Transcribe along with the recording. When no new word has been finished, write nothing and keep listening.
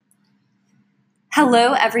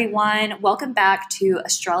Hello, everyone. Welcome back to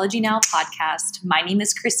Astrology Now podcast. My name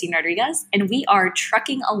is Christine Rodriguez, and we are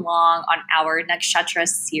trucking along on our Nakshatra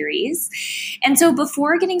series. And so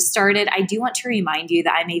before getting started, I do want to remind you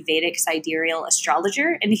that I'm a Vedic sidereal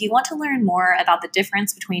astrologer. And if you want to learn more about the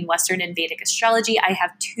difference between Western and Vedic astrology, I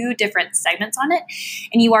have two different segments on it.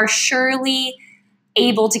 And you are surely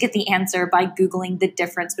able to get the answer by Googling the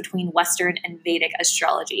difference between Western and Vedic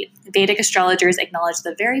astrology. Vedic astrologers acknowledge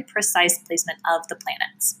the very precise placement of the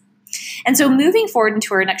planets. And so moving forward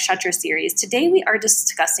into our Nakshatra series, today we are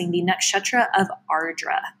discussing the Nakshatra of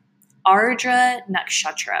Ardra. Ardra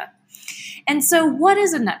Nakshatra. And so what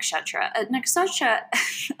is a nakshatra?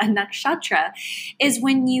 A nakshatra is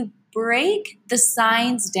when you break the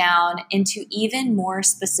signs down into even more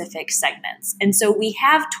specific segments. And so we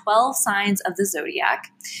have 12 signs of the zodiac.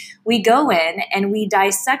 We go in and we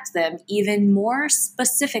dissect them even more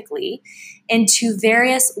specifically into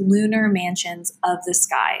various lunar mansions of the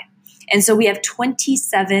sky. And so we have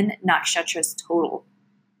 27 nakshatras total.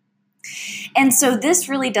 And so this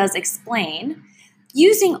really does explain,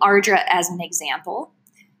 using Ardra as an example,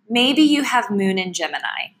 maybe you have Moon in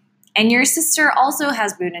Gemini. And your sister also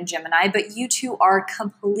has Moon in Gemini, but you two are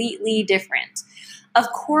completely different. Of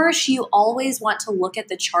course, you always want to look at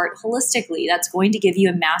the chart holistically. That's going to give you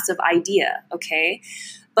a massive idea, okay?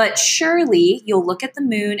 But surely you'll look at the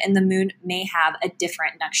moon, and the moon may have a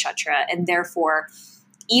different nakshatra. And therefore,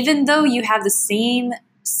 even though you have the same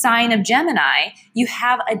sign of Gemini, you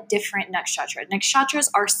have a different nakshatra. Nakshatras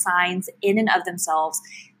are signs in and of themselves.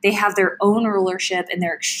 They have their own rulership, and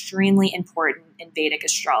they're extremely important in Vedic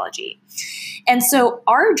astrology. And so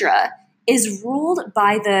Ardra is ruled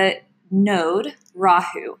by the node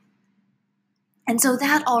Rahu. And so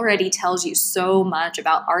that already tells you so much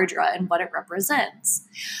about Ardra and what it represents.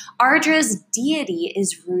 Ardra's deity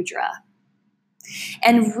is Rudra.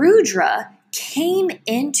 And Rudra came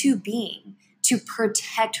into being to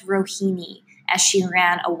protect Rohini as she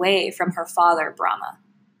ran away from her father Brahma.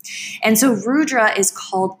 And so Rudra is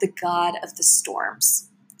called the god of the storms.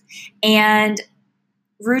 And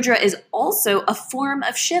Rudra is also a form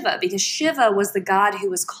of Shiva, because Shiva was the god who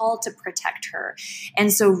was called to protect her.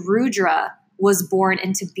 And so Rudra was born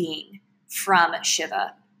into being from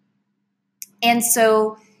Shiva. And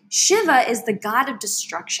so Shiva is the god of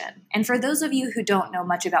destruction. And for those of you who don't know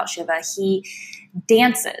much about Shiva, he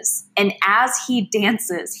dances. And as he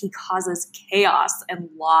dances, he causes chaos and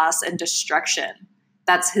loss and destruction.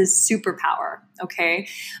 That's his superpower, okay?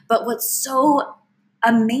 But what's so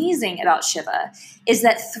amazing about Shiva is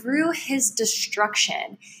that through his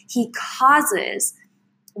destruction, he causes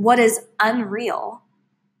what is unreal,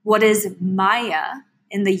 what is Maya.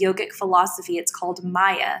 In the yogic philosophy, it's called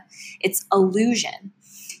Maya. It's illusion.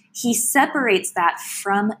 He separates that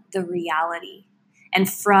from the reality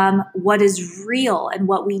and from what is real and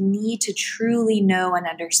what we need to truly know and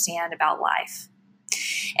understand about life.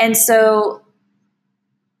 And so,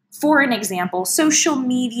 for an example, social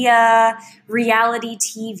media, reality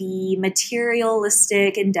TV,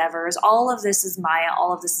 materialistic endeavors, all of this is Maya,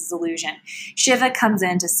 all of this is illusion. Shiva comes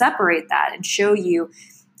in to separate that and show you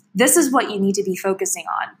this is what you need to be focusing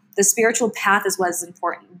on. The spiritual path is what is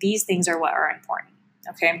important. These things are what are important,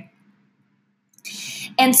 okay?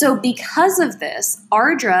 And so because of this,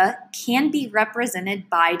 Ardra can be represented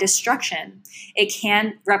by destruction. It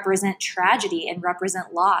can represent tragedy and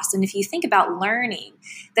represent loss. And if you think about learning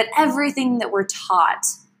that everything that we're taught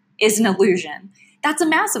is an illusion, that's a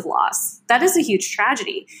massive loss. That is a huge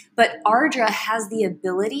tragedy. But Ardra has the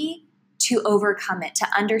ability to overcome it, to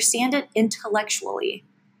understand it intellectually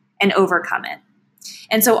and overcome it.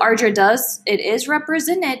 And so Ardra is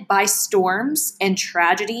represented by storms and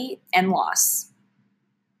tragedy and loss.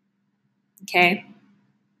 Okay.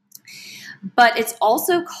 But it's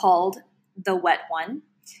also called the wet one.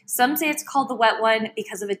 Some say it's called the wet one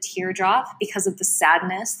because of a teardrop, because of the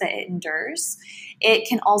sadness that it endures. It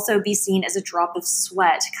can also be seen as a drop of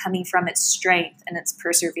sweat coming from its strength and its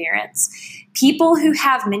perseverance. People who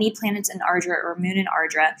have many planets in Ardra or moon in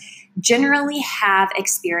Ardra generally have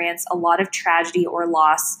experienced a lot of tragedy or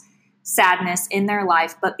loss, sadness in their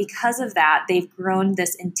life, but because of that, they've grown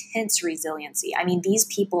this intense resiliency. I mean, these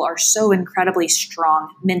people are so incredibly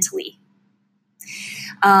strong mentally.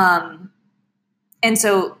 And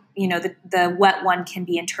so, the wet one can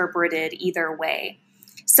be interpreted either way.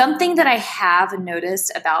 Something that I have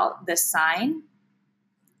noticed about this sign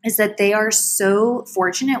is that they are so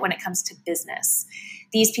fortunate when it comes to business.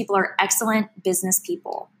 These people are excellent business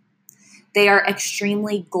people. They are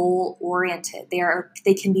extremely goal-oriented.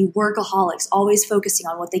 They can be workaholics, always focusing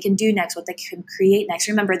on what they can do next, what they can create next.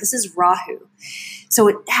 Remember, this is Rahu. So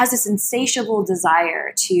it has this insatiable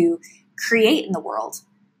desire to create in the world,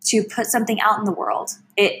 to put something out in the world.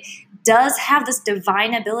 It does have this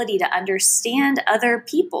divine ability to understand other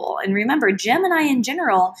people. And remember, Gemini in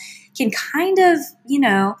general can kind of,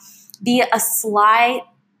 be a sly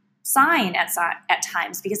sign at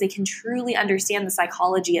times, because they can truly understand the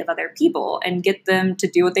psychology of other people and get them to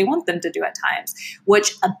do what they want them to do at times,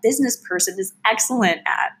 which a business person is excellent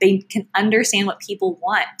at. They can understand what people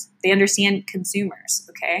want. They understand consumers,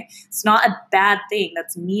 okay? It's not a bad thing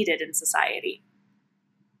that's needed in society.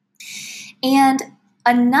 And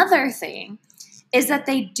another thing is that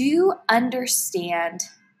they do understand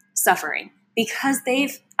suffering, because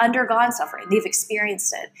they've undergone suffering, they've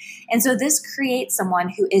experienced it. And so this creates someone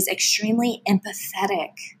who is extremely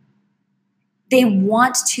empathetic. They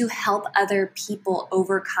want to help other people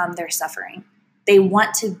overcome their suffering. They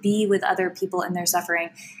want to be with other people in their suffering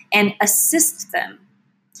and assist them.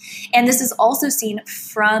 And this is also seen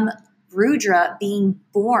from Rudra being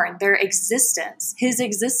born, their existence. His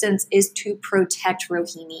existence is to protect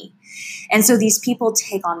Rohini. And so these people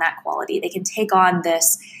take on that quality. They can take on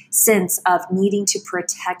this sense of needing to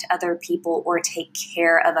protect other people or take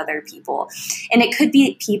care of other people. And it could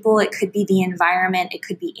be people, it could be the environment, it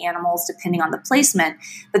could be animals, depending on the placement.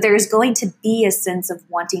 But there is going to be a sense of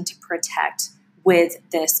wanting to protect with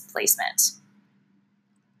this placement.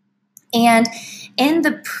 And in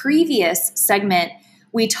the previous segment,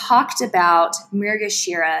 we talked about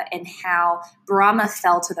Mrigashira and how Brahma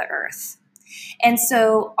fell to the earth. And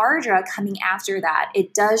so Ardra coming after that,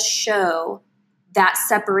 it does show that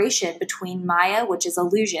separation between Maya, which is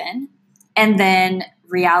illusion, and then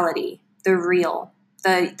reality, the real,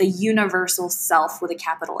 the universal self with a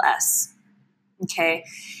capital S. Okay.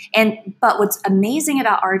 But what's amazing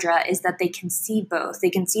about Ardra is that they can see both. They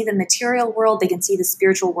can see the material world, they can see the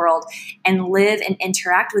spiritual world, and live and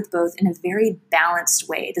interact with both in a very balanced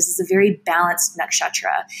way. This is a very balanced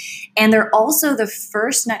nakshatra. And they're also the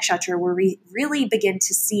first nakshatra where we really begin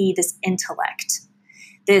to see this intellect,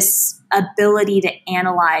 this ability to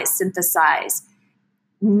analyze, synthesize,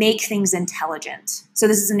 make things intelligent. So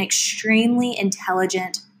this is an extremely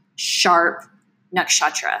intelligent, sharp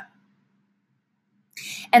nakshatra.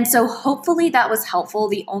 And so hopefully that was helpful.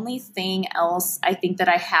 The only thing else I think that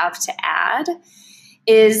I have to add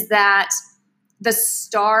is that the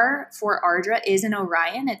star for Ardra is in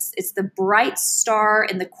Orion. It's the bright star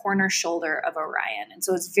in the corner shoulder of Orion. And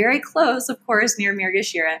so it's very close, of course, near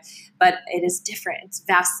Mrigashira, but it is different. It's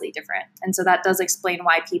vastly different. And so that does explain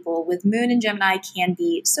why people with Moon and Gemini can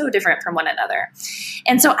be so different from one another.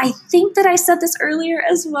 And so I think that I said this earlier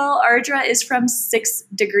as well. Ardra is from 6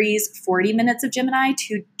 degrees, 40 minutes of Gemini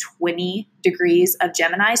to 20 degrees of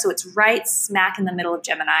Gemini. So it's right smack in the middle of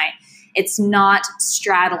Gemini. It's not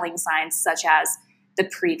straddling signs such as the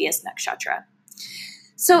previous nakshatra.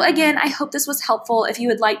 So again, I hope this was helpful. If you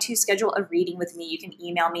would like to schedule a reading with me, you can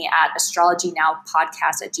email me at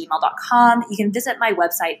astrologynowpodcast@gmail.com. You can visit my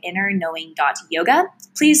website, innerknowing.yoga.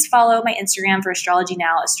 Please follow my Instagram for Astrology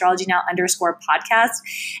Now, _podcast.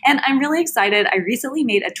 And I'm really excited. I recently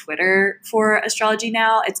made a Twitter for Astrology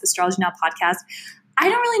Now. It's Astrology Now Podcast. I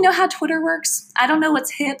don't really know how Twitter works. I don't know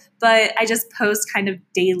what's hip, but I just post kind of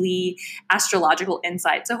daily astrological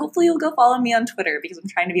insights. So hopefully you'll go follow me on Twitter, because I'm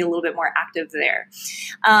trying to be a little bit more active there.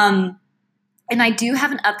 And I do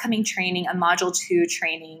have an upcoming training, a Module 2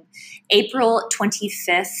 training, April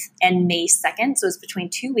 25th and May 2nd. So it's between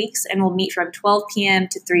 2 weeks, and we'll meet from 12 p.m.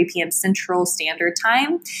 to 3 p.m. Central Standard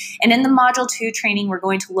Time. And in the Module 2 training, we're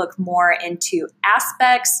going to look more into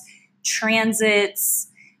aspects, transits.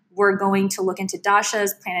 We're going to look into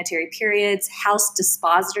dashas, planetary periods, house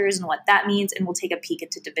dispositors, and what that means, and we'll take a peek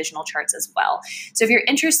into divisional charts as well. So if you're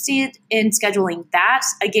interested in scheduling that,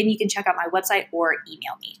 again, you can check out my website or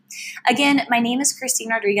email me. Again, my name is Christine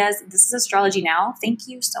Rodriguez. This is Astrology Now. Thank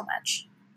you so much.